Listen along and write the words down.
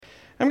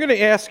I'm going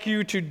to ask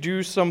you to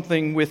do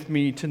something with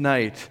me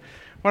tonight.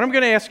 What I'm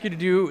going to ask you to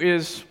do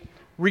is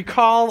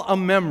recall a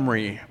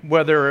memory,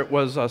 whether it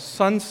was a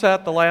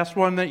sunset, the last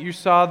one that you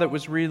saw that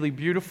was really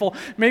beautiful.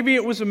 Maybe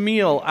it was a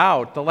meal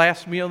out, the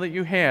last meal that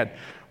you had,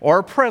 or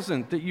a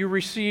present that you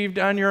received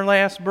on your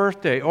last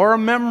birthday, or a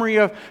memory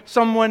of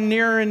someone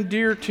near and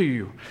dear to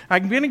you.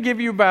 I'm going to give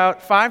you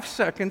about 5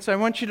 seconds. I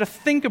want you to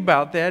think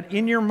about that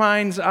in your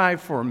mind's eye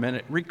for a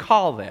minute.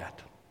 Recall that.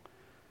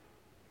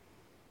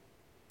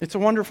 It's a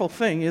wonderful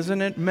thing,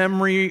 isn't it?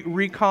 Memory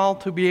recall,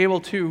 to be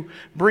able to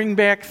bring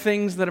back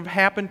things that have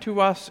happened to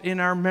us in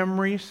our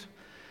memories.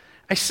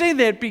 I say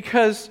that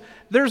because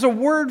there's a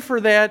word for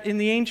that in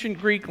the ancient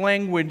Greek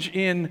language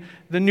in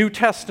the New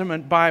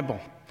Testament Bible.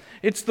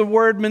 It's the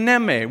word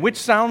mneme, which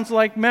sounds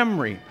like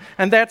memory,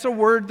 and that's a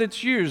word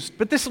that's used.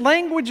 But this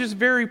language is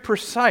very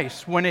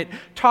precise when it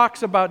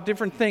talks about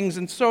different things,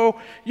 and so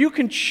you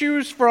can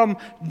choose from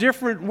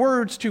different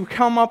words to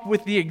come up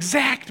with the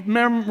exact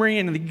memory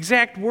and the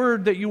exact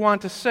word that you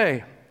want to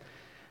say.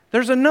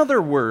 There's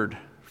another word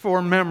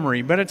for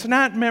memory, but it's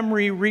not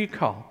memory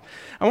recall.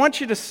 I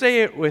want you to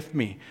say it with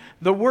me.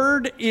 The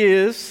word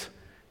is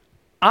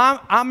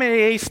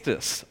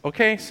ameistis,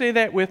 okay? Say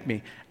that with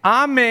me.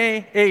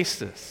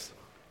 Ameistis.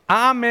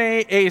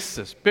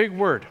 Ameistis, big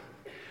word.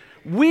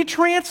 We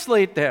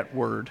translate that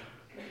word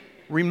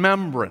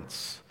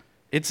remembrance.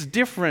 It's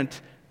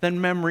different than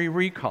memory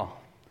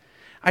recall.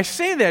 I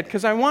say that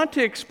because I want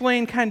to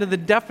explain kind of the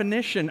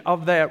definition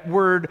of that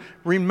word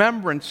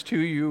remembrance to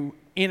you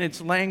in its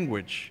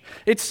language.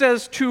 It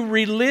says to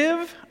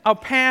relive a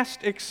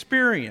past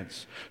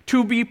experience,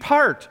 to be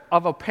part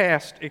of a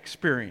past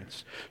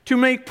experience, to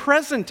make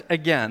present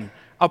again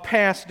a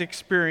past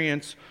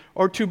experience,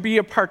 or to be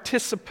a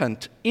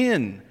participant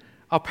in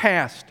a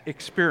past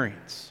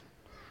experience.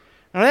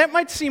 Now that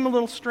might seem a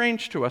little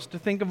strange to us to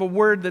think of a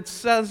word that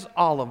says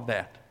all of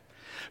that,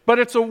 but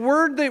it's a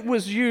word that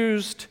was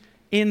used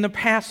in the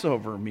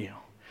Passover meal.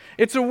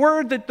 It's a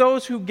word that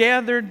those who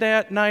gathered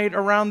that night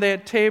around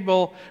that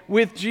table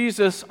with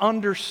Jesus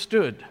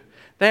understood.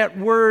 That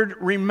word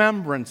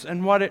remembrance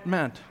and what it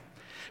meant.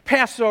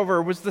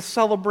 Passover was the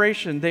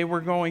celebration they were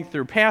going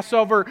through.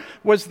 Passover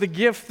was the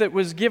gift that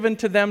was given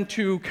to them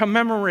to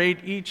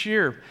commemorate each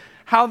year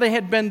how they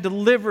had been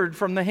delivered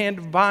from the hand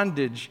of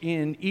bondage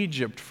in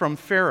Egypt from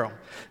Pharaoh.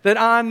 That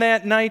on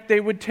that night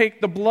they would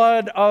take the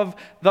blood of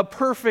the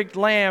perfect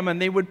lamb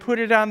and they would put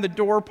it on the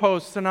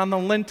doorposts and on the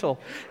lintel,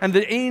 and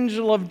the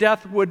angel of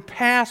death would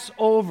pass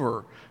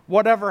over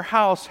whatever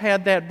house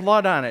had that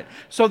blood on it,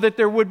 so that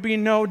there would be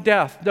no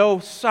death, no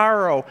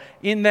sorrow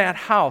in that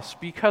house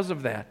because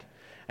of that.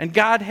 And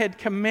God had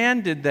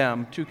commanded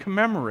them to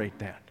commemorate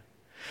that.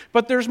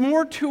 But there's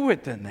more to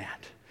it than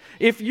that.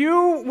 If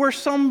you were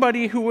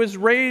somebody who was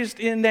raised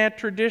in that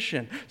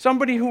tradition,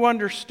 somebody who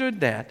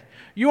understood that,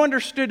 you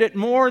understood it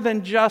more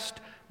than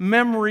just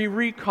memory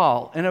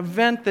recall, an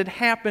event that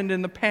happened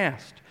in the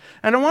past.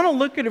 And I want to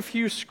look at a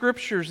few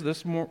scriptures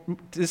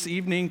this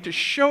evening to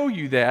show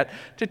you that,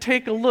 to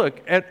take a look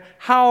at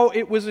how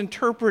it was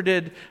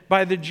interpreted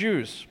by the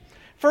Jews.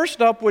 First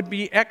up would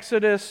be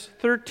Exodus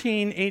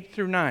 13, 8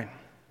 through 9.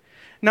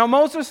 Now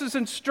Moses is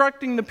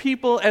instructing the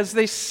people as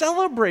they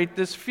celebrate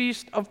this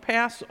feast of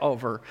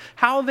Passover,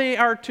 how they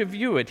are to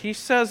view it. He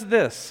says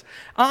this,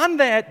 "On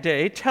that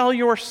day, tell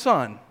your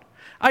son,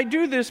 I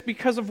do this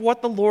because of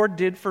what the Lord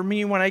did for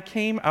me when I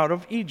came out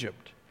of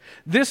Egypt.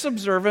 This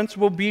observance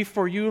will be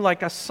for you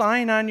like a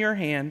sign on your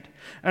hand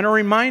and a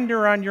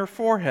reminder on your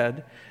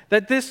forehead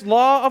that this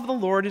law of the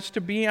Lord is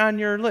to be on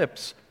your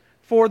lips.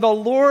 For the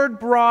Lord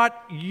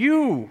brought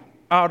you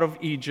out of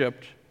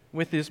Egypt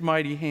with his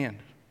mighty hand."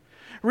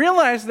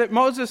 Realize that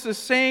Moses is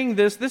saying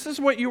this is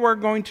what you are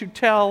going to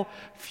tell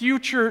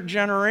future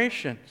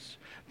generations.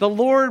 The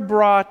Lord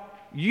brought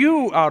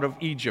you out of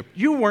Egypt.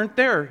 You weren't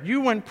there. You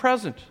weren't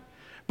present.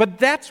 But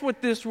that's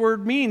what this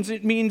word means.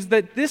 It means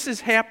that this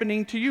is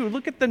happening to you.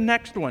 Look at the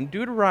next one,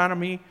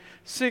 Deuteronomy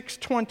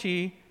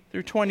 6:20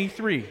 through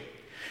 23.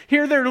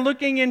 Here they're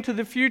looking into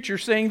the future,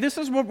 saying this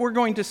is what we're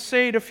going to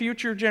say to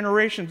future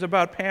generations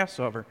about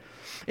Passover.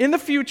 In the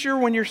future,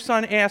 when your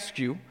son asks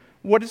you,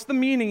 what is the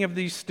meaning of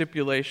these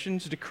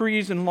stipulations,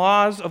 decrees, and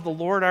laws of the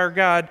Lord our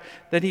God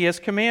that he has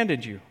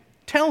commanded you?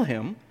 Tell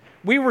him,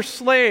 we were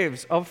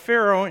slaves of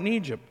Pharaoh in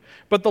Egypt,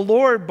 but the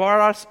Lord brought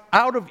us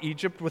out of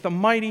Egypt with a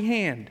mighty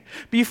hand.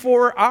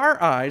 Before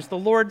our eyes, the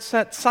Lord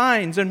set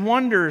signs and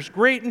wonders,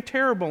 great and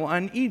terrible,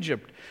 on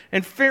Egypt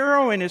and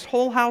Pharaoh and his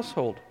whole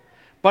household.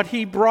 But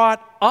he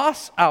brought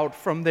us out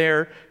from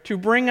there to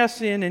bring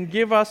us in and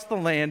give us the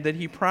land that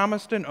he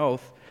promised an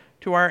oath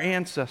to our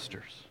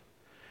ancestors.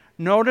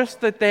 Notice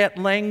that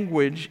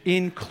language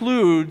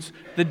includes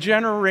the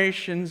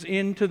generations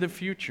into the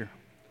future.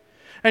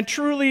 And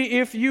truly,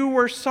 if you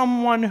were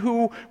someone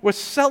who was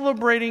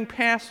celebrating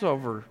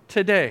Passover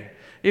today,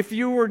 if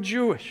you were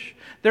Jewish,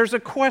 there's a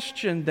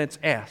question that's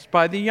asked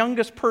by the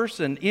youngest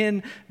person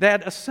in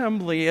that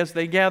assembly as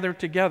they gather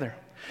together.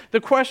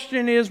 The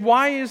question is,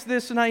 why is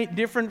this night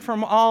different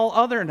from all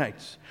other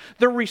nights?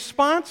 The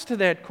response to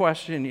that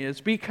question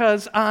is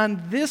because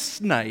on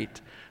this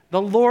night,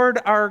 The Lord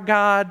our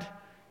God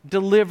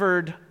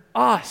delivered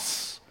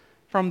us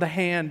from the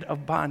hand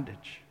of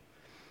bondage.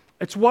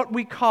 It's what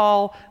we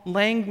call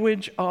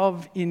language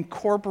of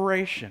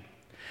incorporation.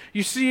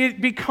 You see,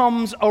 it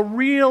becomes a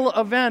real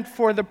event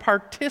for the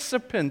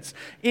participants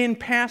in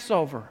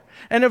Passover,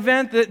 an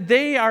event that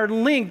they are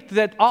linked,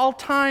 that all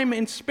time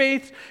and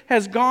space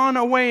has gone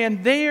away,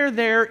 and they are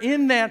there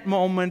in that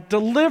moment,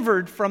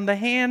 delivered from the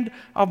hand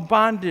of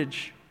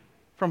bondage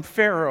from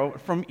Pharaoh,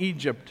 from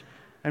Egypt,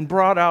 and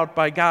brought out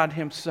by God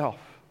himself.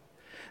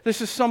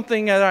 This is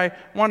something that I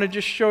want to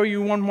just show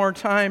you one more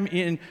time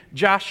in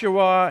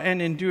Joshua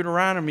and in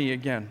Deuteronomy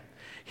again.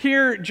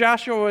 Here,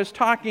 Joshua is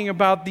talking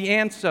about the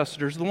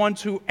ancestors, the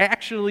ones who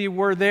actually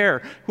were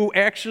there, who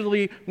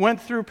actually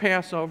went through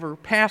Passover,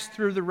 passed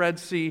through the Red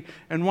Sea,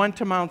 and went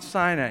to Mount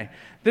Sinai.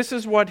 This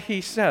is what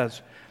he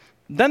says.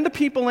 Then the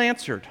people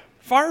answered,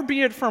 "Far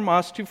be it from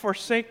us to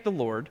forsake the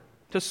Lord,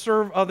 to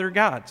serve other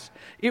gods.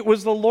 It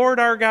was the Lord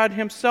our God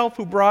himself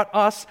who brought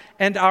us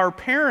and our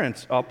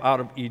parents up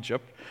out of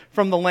Egypt,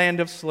 from the land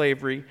of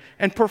slavery,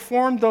 and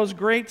performed those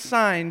great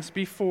signs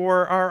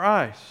before our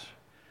eyes."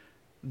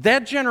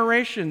 That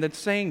generation that's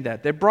saying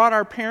that brought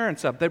our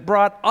parents up, that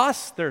brought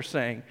us, they're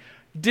saying,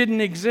 didn't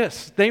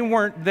exist. They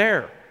weren't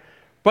there.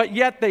 But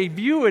yet they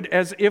view it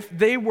as if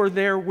they were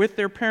there with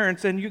their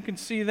parents. And you can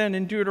see then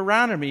in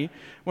Deuteronomy,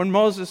 when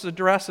Moses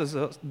addresses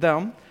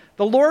them,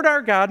 "The Lord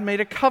our God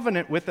made a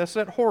covenant with us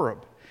at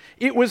Horeb.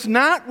 It was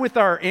not with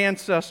our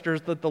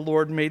ancestors that the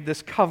Lord made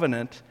this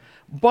covenant,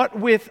 but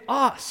with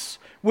us,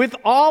 with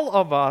all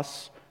of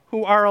us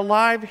who are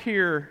alive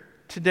here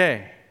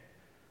today."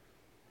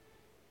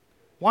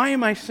 Why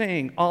am I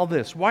saying all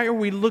this? Why are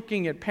we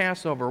looking at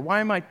Passover? Why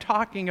am I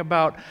talking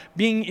about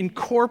being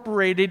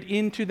incorporated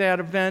into that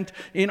event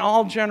in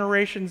all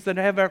generations that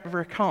have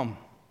ever come?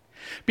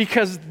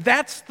 Because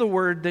that's the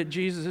word that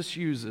Jesus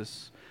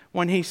uses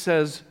when he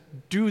says,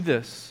 "Do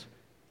this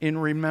in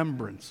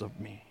remembrance of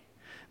me."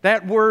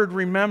 That word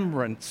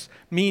remembrance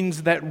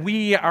means that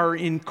we are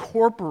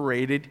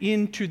incorporated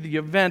into the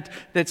event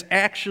that's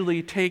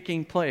actually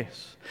taking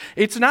place.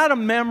 It's not a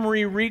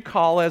memory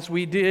recall as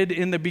we did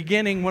in the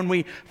beginning when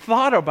we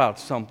thought about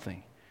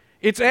something.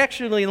 It's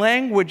actually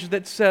language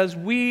that says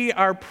we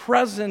are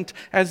present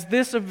as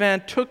this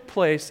event took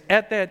place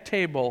at that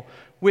table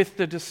with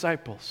the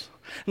disciples.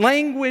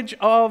 Language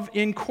of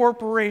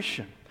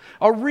incorporation.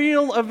 A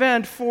real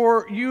event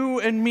for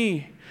you and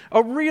me.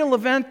 A real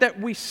event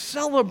that we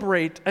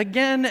celebrate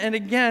again and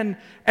again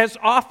as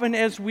often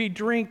as we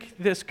drink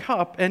this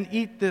cup and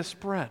eat this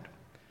bread.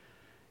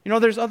 You know,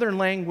 there's other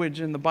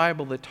language in the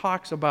Bible that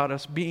talks about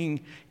us being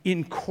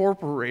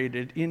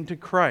incorporated into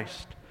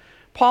Christ.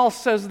 Paul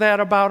says that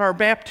about our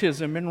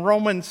baptism in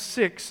Romans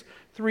 6,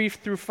 3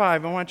 through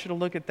 5. I want you to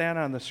look at that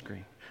on the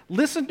screen.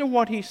 Listen to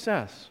what he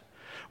says.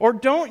 "Or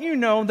don't you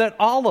know that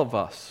all of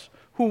us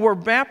who were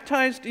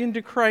baptized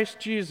into Christ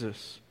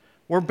Jesus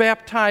were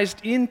baptized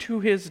into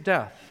his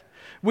death?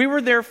 We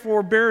were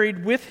therefore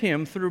buried with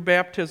him through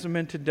baptism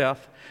into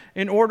death,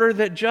 in order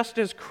that just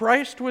as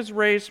Christ was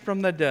raised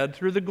from the dead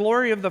through the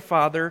glory of the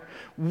Father,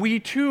 we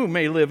too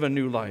may live a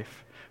new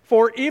life.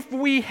 For if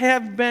we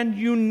have been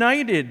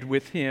united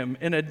with him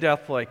in a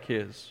death like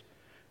his,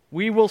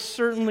 we will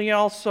certainly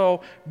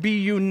also be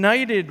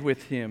united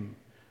with him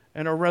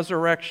in a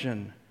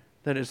resurrection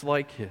that is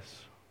like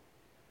his."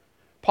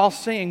 Paul's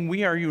saying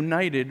we are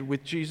united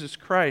with Jesus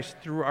Christ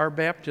through our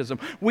baptism.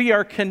 We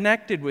are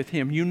connected with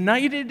him,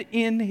 united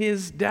in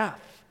his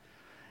death.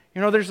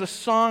 You know, there's a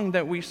song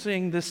that we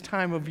sing this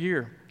time of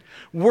year.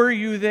 "Were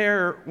you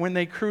there when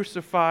they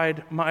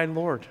crucified my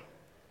Lord?"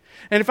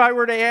 And if I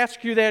were to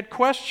ask you that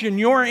question,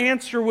 your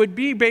answer would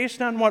be,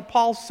 based on what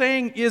Paul's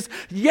saying, is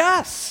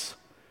yes.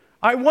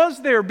 I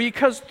was there,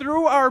 because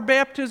through our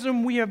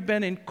baptism we have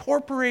been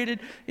incorporated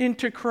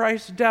into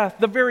Christ's death,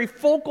 the very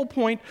focal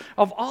point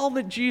of all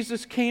that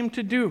Jesus came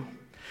to do.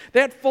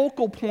 That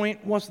focal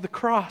point was the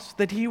cross,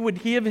 that he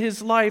would give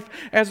his life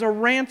as a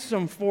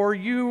ransom for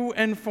you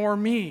and for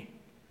me.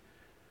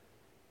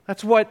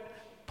 That's what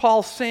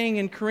Paul's saying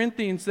in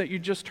Corinthians that you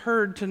just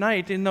heard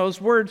tonight in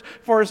those words.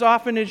 "For as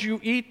often as you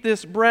eat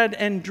this bread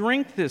and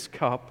drink this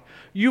cup,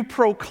 you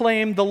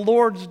proclaim the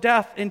Lord's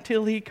death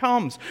until he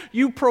comes."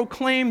 You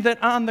proclaim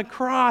that on the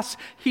cross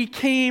he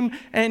came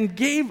and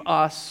gave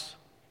us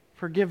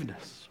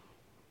forgiveness.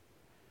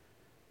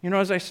 You know,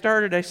 as I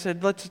started, I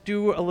said, let's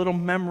do a little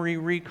memory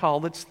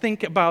recall. Let's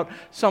think about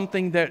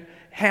something that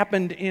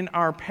happened in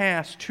our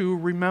past to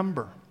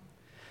remember.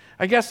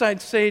 I guess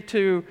I'd say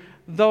to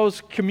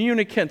those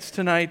communicants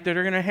tonight that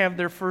are going to have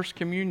their first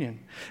communion,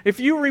 if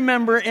you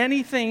remember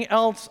anything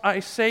else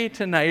I say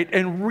tonight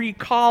and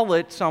recall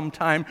it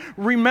sometime,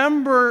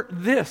 remember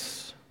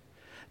this,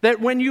 that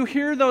when you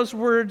hear those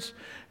words,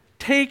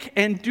 "Take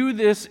and do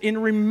this in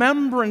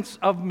remembrance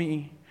of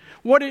me,"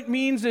 what it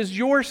means is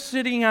you're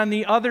sitting on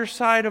the other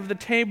side of the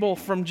table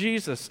from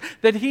Jesus,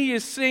 that he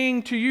is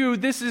saying to you,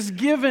 this is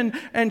given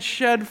and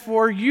shed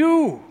for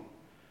you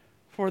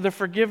for the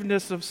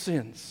forgiveness of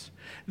sins.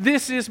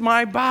 This is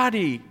my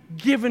body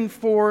given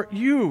for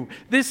you.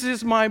 This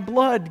is my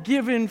blood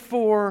given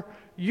for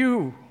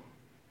you,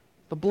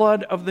 the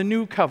blood of the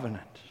new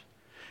covenant.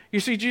 You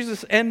see,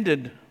 Jesus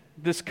ended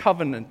this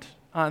covenant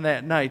on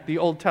that night, the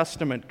Old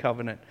Testament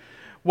covenant.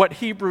 What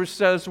Hebrews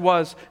says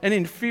was an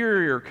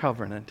inferior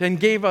covenant, and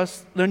gave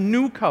us the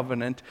new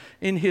covenant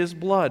in his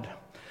blood.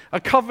 A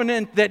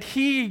covenant that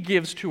he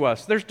gives to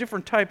us. There's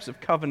different types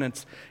of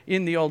covenants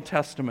in the Old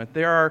Testament.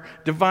 There are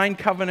divine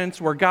covenants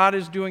where God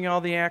is doing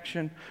all the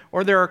action,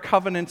 or there are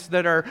covenants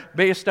that are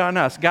based on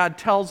us. God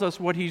tells us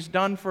what he's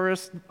done for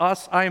us.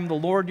 I am the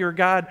Lord your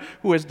God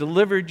who has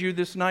delivered you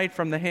this night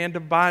from the hand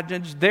of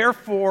bondage.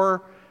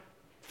 Therefore,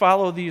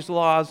 follow these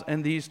laws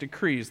and these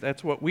decrees.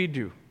 That's what we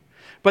do.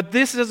 But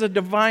this is a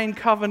divine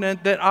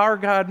covenant that our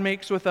God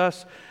makes with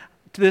us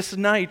this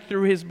night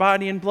through his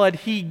body and blood.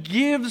 He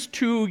gives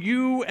to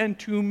you and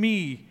to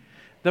me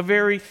the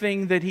very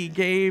thing that he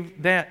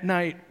gave that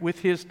night with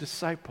his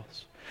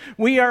disciples.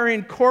 We are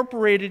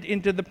incorporated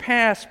into the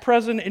past,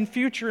 present, and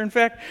future. In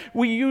fact,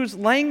 we use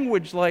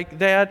language like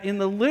that in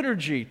the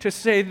liturgy to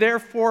say,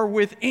 therefore,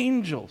 with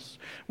angels,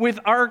 with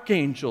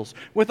archangels,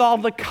 with all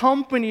the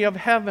company of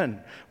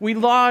heaven, we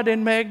laud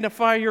and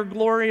magnify your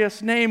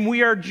glorious name.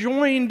 We are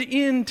joined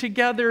in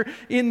together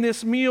in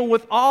this meal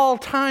with all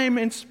time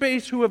and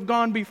space who have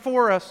gone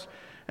before us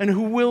and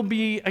who will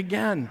be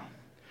again.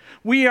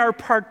 We are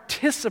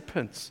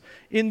participants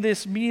in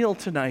this meal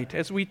tonight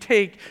as we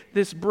take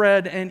this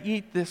bread and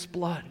eat this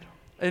blood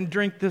and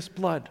drink this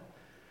blood.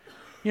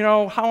 You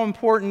know how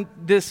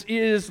important this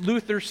is,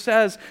 Luther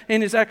says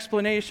in his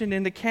explanation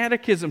in the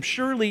Catechism.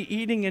 Surely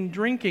eating and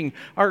drinking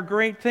are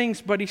great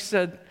things, but he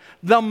said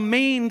the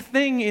main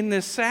thing in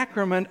this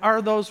sacrament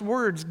are those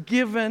words,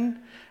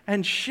 given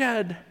and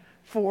shed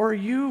for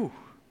you.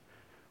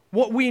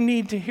 What we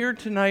need to hear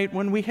tonight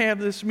when we have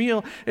this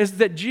meal is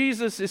that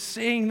Jesus is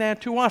saying that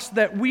to us,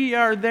 that we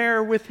are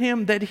there with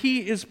him, that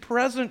he is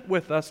present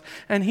with us,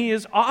 and he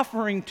is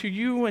offering to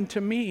you and to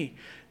me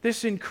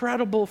this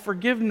incredible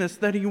forgiveness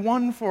that he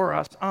won for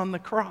us on the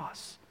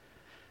cross.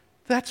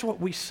 That's what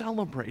we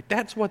celebrate.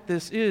 That's what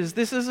this is.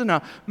 This isn't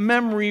a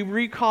memory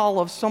recall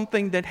of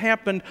something that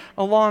happened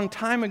a long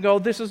time ago.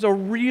 This is a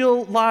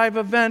real live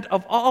event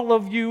of all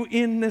of you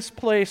in this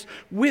place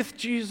with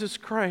Jesus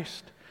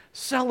Christ,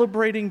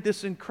 celebrating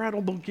this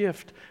incredible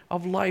gift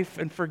of life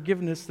and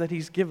forgiveness that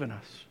he's given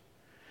us.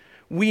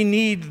 We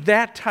need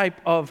that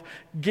type of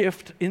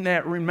gift in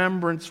that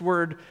remembrance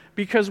word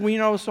because we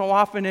know so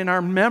often in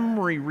our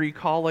memory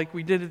recall, like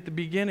we did at the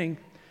beginning,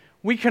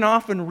 we can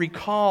often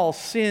recall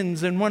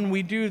sins, and when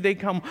we do, they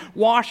come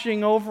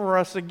washing over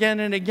us again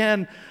and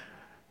again.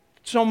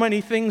 So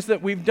many things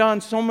that we've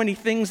done, so many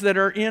things that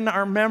are in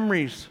our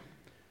memories.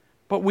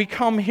 But we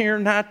come here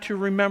not to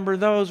remember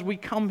those. We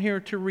come here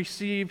to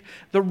receive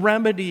the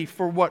remedy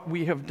for what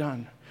we have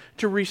done,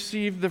 to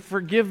receive the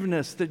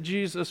forgiveness that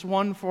Jesus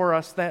won for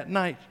us that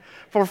night.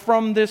 For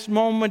from this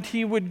moment,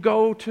 he would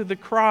go to the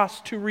cross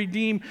to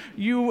redeem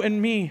you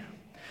and me.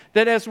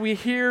 That as we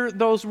hear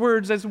those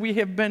words, as we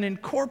have been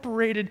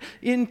incorporated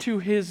into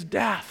his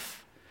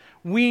death,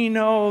 we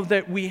know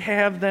that we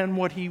have then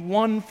what he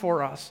won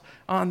for us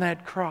on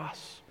that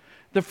cross.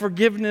 The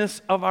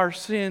forgiveness of our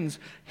sins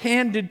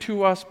handed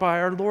to us by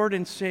our Lord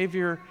and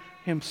Savior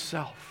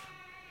himself.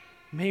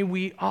 May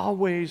we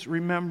always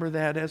remember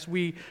that as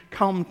we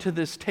come to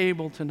this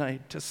table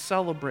tonight to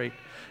celebrate,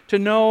 to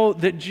know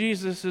that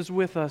Jesus is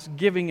with us,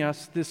 giving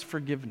us this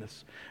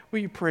forgiveness. Will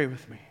you pray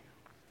with me?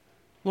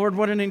 Lord,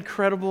 what an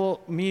incredible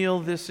meal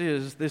this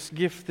is, this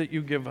gift that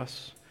you give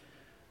us,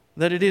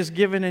 that it is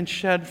given and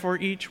shed for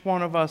each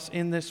one of us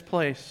in this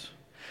place.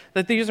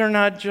 That these are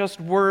not just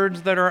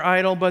words that are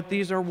idle, but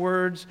these are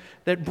words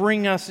that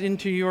bring us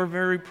into your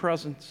very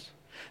presence,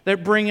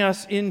 that bring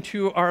us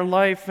into our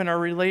life and our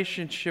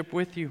relationship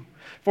with you.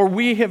 For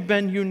we have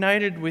been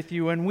united with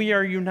you, and we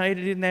are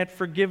united in that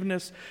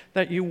forgiveness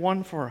that you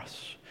won for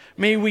us.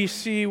 May we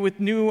see with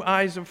new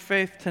eyes of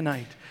faith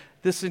tonight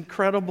this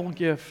incredible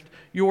gift,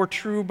 your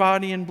true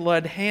body and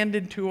blood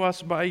handed to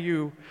us by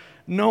you,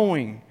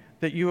 knowing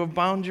that you have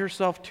bound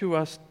yourself to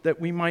us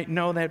that we might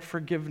know that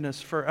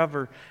forgiveness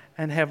forever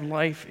and have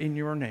life in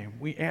your name.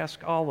 We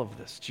ask all of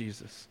this,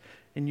 Jesus,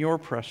 in your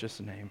precious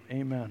name.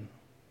 Amen.